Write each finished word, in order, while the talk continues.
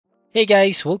Hey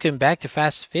guys, welcome back to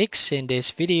Fast Fix. In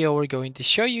this video, we're going to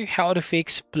show you how to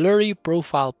fix blurry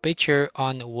profile picture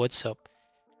on WhatsApp.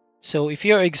 So if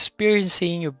you're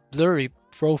experiencing a blurry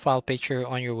profile picture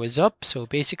on your WhatsApp, so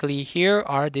basically here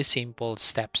are the simple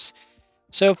steps.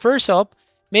 So first up,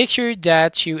 make sure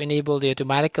that you enable the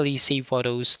automatically save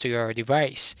photos to your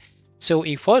device. So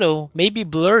a photo may be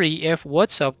blurry if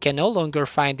WhatsApp can no longer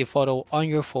find the photo on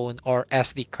your phone or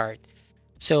SD card.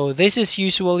 So this is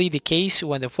usually the case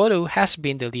when the photo has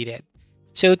been deleted.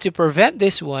 So to prevent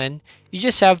this one, you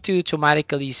just have to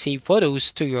automatically save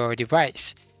photos to your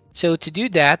device. So to do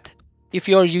that, if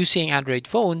you're using Android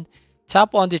phone,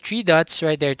 tap on the three dots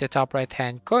right there at the top right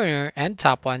hand corner and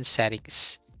tap on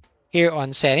settings. Here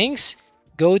on settings,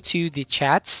 go to the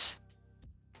chats,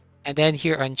 and then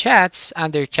here on chats,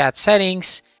 under chat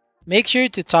settings, make sure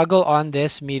to toggle on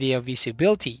this media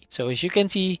visibility. So as you can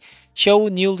see, show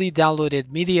newly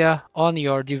downloaded media on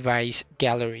your device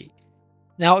gallery.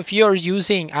 Now, if you're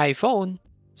using iPhone,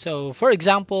 so for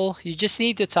example, you just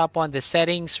need to tap on the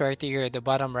settings right here at the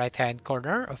bottom right hand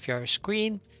corner of your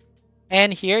screen.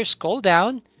 And here scroll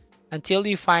down until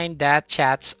you find that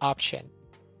chats option.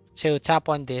 So tap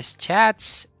on this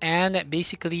chats and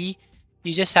basically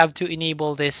you just have to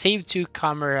enable the save to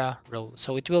camera role.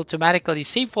 So it will automatically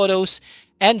save photos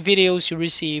and videos you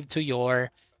receive to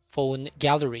your phone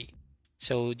gallery.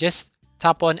 So just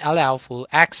tap on allow full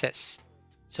access.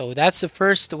 So that's the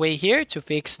first way here to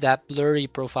fix that blurry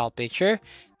profile picture.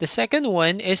 The second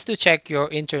one is to check your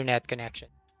internet connection.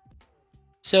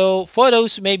 So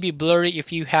photos may be blurry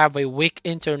if you have a weak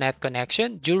internet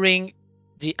connection during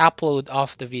the upload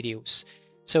of the videos.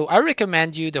 So I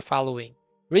recommend you the following.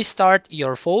 Restart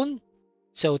your phone.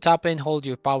 So tap and hold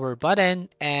your power button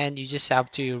and you just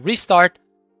have to restart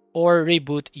or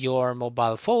reboot your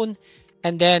mobile phone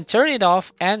and then turn it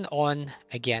off and on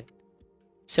again.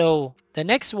 So the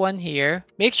next one here,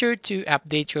 make sure to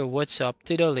update your WhatsApp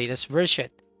to the latest version.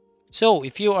 So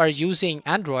if you are using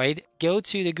Android, go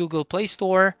to the Google Play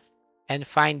Store and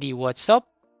find the WhatsApp.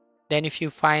 Then if you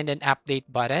find an update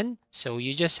button, so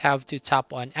you just have to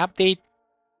tap on update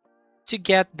to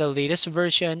get the latest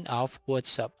version of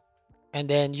WhatsApp. And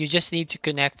then you just need to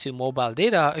connect to mobile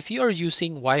data if you are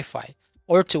using Wi-Fi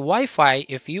or to Wi-Fi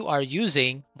if you are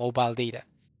using mobile data.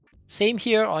 Same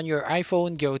here on your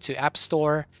iPhone, go to App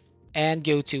Store and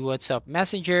go to WhatsApp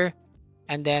Messenger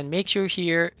and then make sure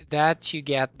here that you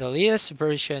get the latest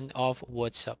version of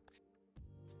WhatsApp.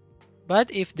 But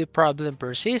if the problem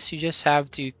persists, you just have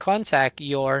to contact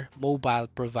your mobile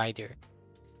provider.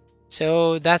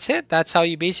 So that's it. That's how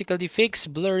you basically fix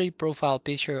blurry profile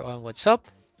picture on WhatsApp.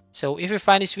 So if you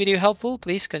find this video helpful,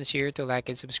 please consider to like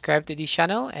and subscribe to this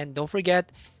channel and don't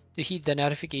forget to hit the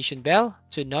notification bell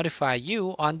to notify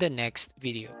you on the next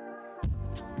video.